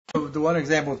the one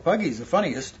example with Puggy is the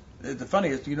funniest. The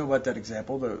funniest, you know what that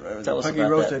example? The Puggy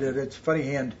roasted it. It's funny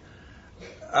hand.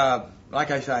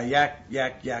 Like I said, I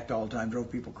yacked all the time,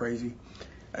 drove people crazy,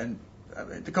 and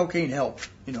the cocaine helped.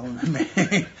 You know,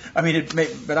 I mean,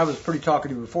 but I was pretty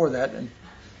talkative before that, and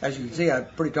as you can see, I'm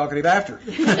pretty talkative after.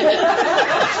 Maybe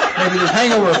there's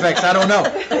hangover effects. I don't know.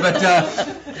 But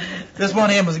this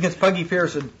one hand was against Puggy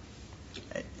Pearson.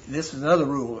 This is another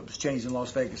rule that was changed in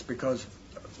Las Vegas because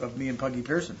of me and Puggy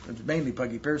Pearson. It was mainly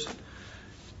Puggy Pearson.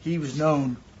 He was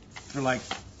known for, like,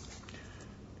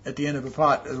 at the end of a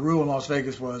pot, the rule in Las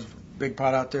Vegas was, big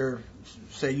pot out there,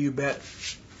 say you bet,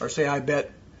 or say I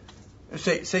bet.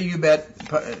 Say you bet,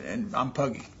 and I'm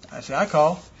Puggy. I say, I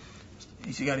call.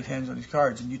 He's got his hands on his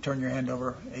cards, and you turn your hand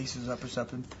over, aces up or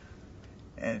something.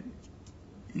 And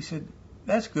he said,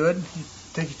 that's good. He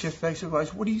take his chips back. I said,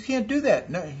 well, you can't do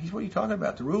that. No, what are you talking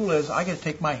about? The rule is I got to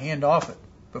take my hand off it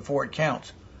before it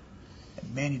counts.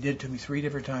 And man, he did it to me 3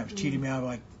 different times, cheating me out of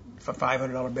like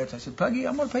 $500 bets. I said, Puggy,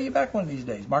 I'm going to pay you back one of these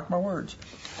days. Mark my words.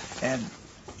 And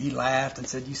he laughed and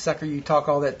said, you sucker, you talk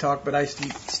all that talk, but I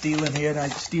steal in here and I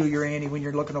steal your ante when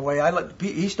you're looking away.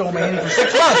 He stole my ante for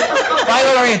 6 months.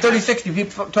 $500 ante, 30-60.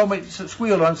 People told me,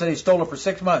 squealed on him, said he stole it for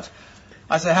 6 months.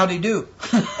 I said, how'd he do?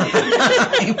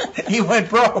 he went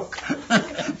broke.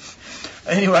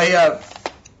 Anyway,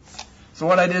 so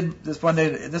what I did this one day,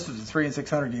 this was a 3 and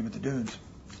 600 game at the Dunes.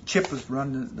 Chip was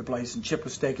running the place, and Chip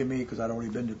was staking me because I'd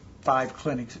already been to 5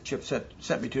 clinics that Chip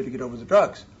sent me to get over the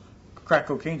drugs. Crack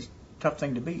cocaine's a tough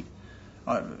thing to beat,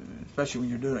 especially when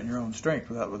you're doing it in your own strength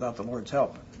without the Lord's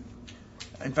help.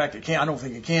 In fact, I don't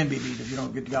think it can be beat if you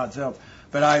don't get God's help.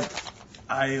 But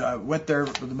I went there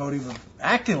with the motive of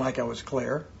acting like I was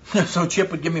Claire, so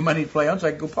Chip would give me money to play on so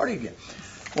I could go party again.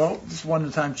 Well, this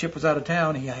one time Chip was out of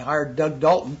town. He hired Doug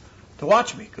Dalton to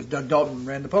watch me because Doug Dalton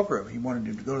ran the poker room. He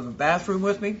wanted to go to the bathroom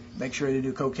with me, make sure he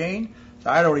didn't do cocaine. So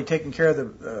I had already taken care of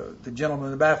the gentleman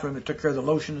in the bathroom that took care of the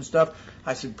lotion and stuff.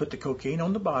 I said, put the cocaine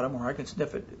on the bottom where I can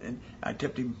sniff it. And I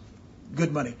tipped him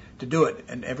good money to do it.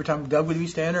 And every time Doug would be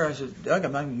standing there, I said, Doug,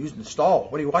 I'm not even using the stall.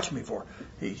 What are you watching me for?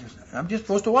 He says, I'm just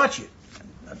supposed to watch you.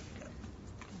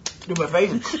 Do my face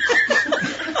and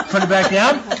put it back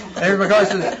down. And everybody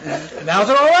says, now's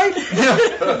it all right? He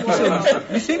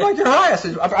said, you seem like you're high. I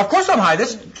said, of course I'm high.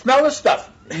 Smell this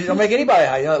stuff. You don't make anybody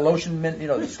high. You know, lotion,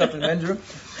 the stuff in the men's room.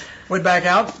 Went back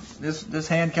out. This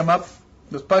hand come up.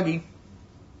 This Puggy,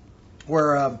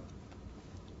 where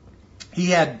he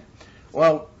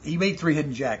made 3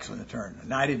 hidden jacks on the turn.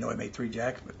 Now, I didn't know he made 3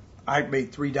 jacks, but I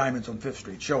made 3 diamonds on 5th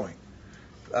Street showing.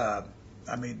 I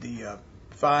made the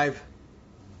 5,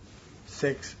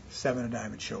 6, 7 a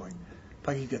diamond showing.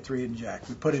 Puggy's got 3 hidden jacks.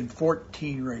 We put in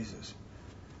 14 raises.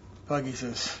 Puggy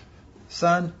says,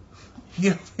 son,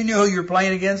 you know who you're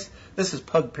playing against? This is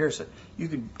Pug Pearson. You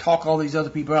can talk all these other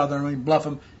people out there and bluff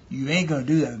them. You ain't going to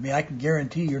do that with me. I can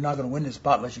guarantee you're not going to win this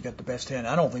spot unless you got the best hand.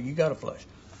 I don't think you got a flush.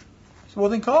 So, well,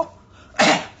 then call.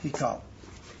 He called.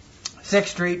 6th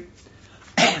Street.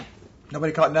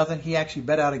 Nobody caught nothing. He actually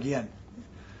bet out again.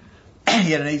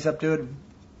 He had an ace up to it.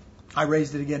 I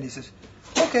raised it again. He says,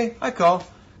 okay, I call.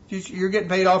 You're getting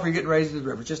paid off or you're getting raised at the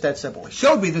river. It's just that simple. He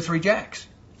showed me the 3 jacks.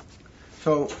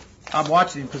 So I'm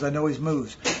watching him because I know his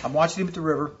moves. I'm watching him at the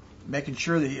river, making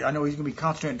sure that I know he's going to be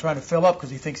concentrating trying to fill up because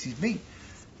he thinks he's beat.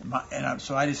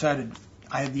 So I decided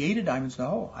I had the 8 of diamonds in the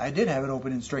hole. I did have it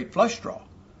open in straight flush draw,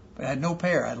 but I had no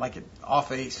pair. I had like it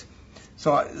off ace.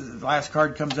 So the last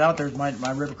card comes out. There's my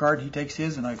river card. He takes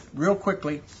his, and I real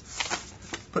quickly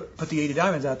put the 8 of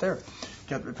diamonds out there.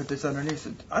 Put this underneath. He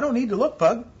said, I don't need to look,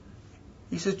 Pug.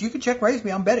 He says, you can check raise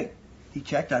me. I'm betting. He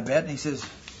checked. I bet. And he says,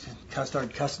 I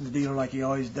started cussing the dealer like he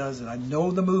always does, and I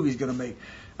know the move he's going to make.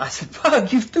 I said,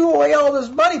 Pug, you threw away all this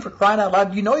money for crying out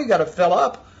loud. You know you got to fill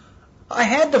up. I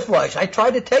had the flush. I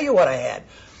tried to tell you what I had.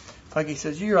 Puggy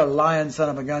says, you're a lying son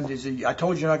of a gun. He said, I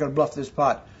told you you're not going to bluff this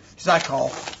pot. He says, I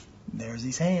call. And there's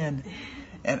his hand.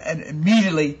 And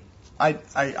immediately I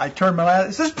turned my last.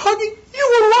 He says, Puggy, you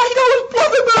were right. I was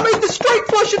bluffing, but I made the straight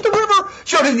flush at the river.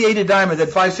 Showed him the 8 of diamonds,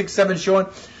 that 5, 6, 7 showing.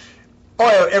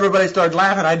 Oh, everybody started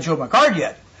laughing. I hadn't showed my card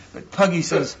yet. But Puggy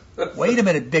says, wait a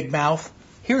minute, big mouth.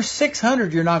 Here's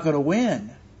 600 you're not going to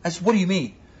win. I said, what do you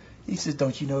mean? He says,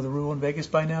 don't you know the rule in Vegas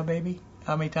by now, baby?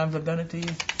 How many times I've done it to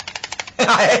you?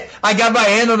 I got my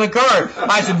hand on the card.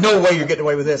 I said, no way you're getting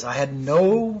away with this. I had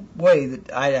no way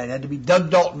that I had to be Doug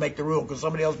Dalton make the rule because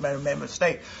somebody else made a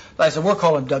mistake. So I said, we're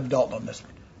calling Doug Dalton on this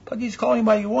one. Puggy's calling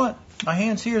anybody you want. My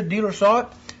hand's here. The dealer saw it.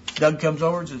 Doug comes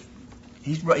over and says,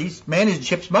 he's managed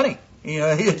Chip's money.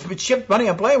 It's Chip's money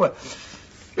I'm playing with.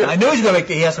 And I knew he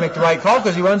has to make the right call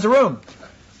because he runs the room.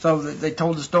 So they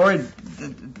told the story.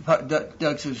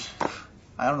 Doug says,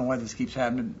 I don't know why this keeps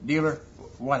happening. Dealer,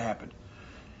 what happened?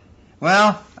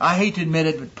 Well, I hate to admit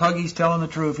it, but Puggy's telling the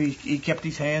truth. He kept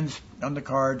his hands on the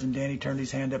cards, and Danny turned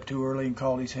his hand up too early and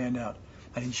called his hand out.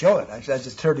 I didn't show it. I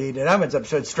just turned it up.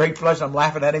 It's straight flush. I'm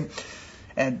laughing at him.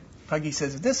 And Puggy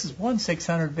says, this is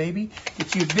 1/600, baby.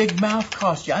 It's your big mouth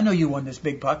cost you. I know you won this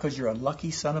big pot because you're a lucky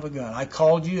son of a gun. I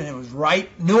called you, and it was right,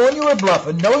 knowing you were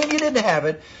bluffing, knowing you didn't have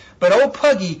it. But old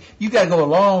Puggy, you got to go a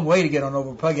long way to get on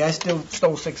over Puggy. I still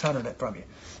stole 600 from you.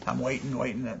 I'm waiting.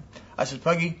 And I said,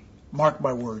 Puggy, mark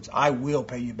my words. I will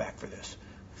pay you back for this.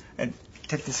 And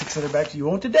took the 600 back. You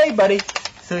won't today, buddy.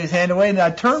 So his hand away, and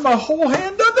I turned my whole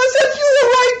hand up. I said, you were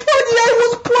right, Puggy. I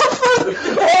was bluffing.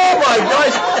 Oh, my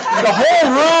gosh. The whole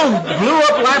room blew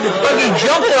up laughing. Puggy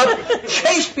jumped up,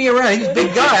 chased me around. He's a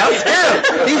big guy. I was scared.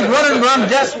 He's running around the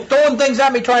desk, throwing things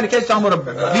at me, trying to catch. I'm going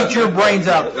to beat your brains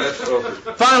out.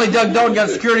 Finally, Doug Dalton got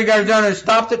a security guard down there and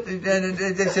stopped it. And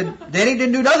they said, Danny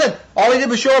didn't do nothing. All he did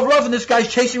was show up rough, and this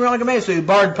guy's chasing around like a man. So he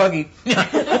barred Puggy.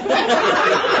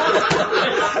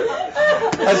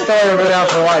 That story went out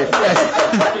for life.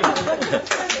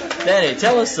 Danny,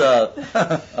 tell us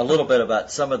a little bit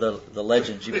about some of the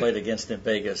legends you played against in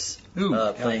Vegas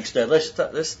playing stud.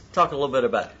 Let's talk a little bit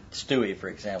about Stewie, for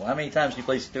example. How many times did you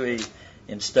play Stewie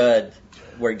in stud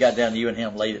where it got down to you and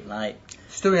him late at night?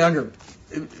 Stewie Unger,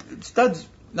 Stud's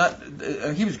not.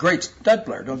 He was a great stud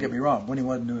player. Don't get me wrong. When he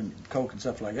wasn't doing coke and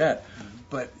stuff like that,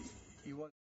 but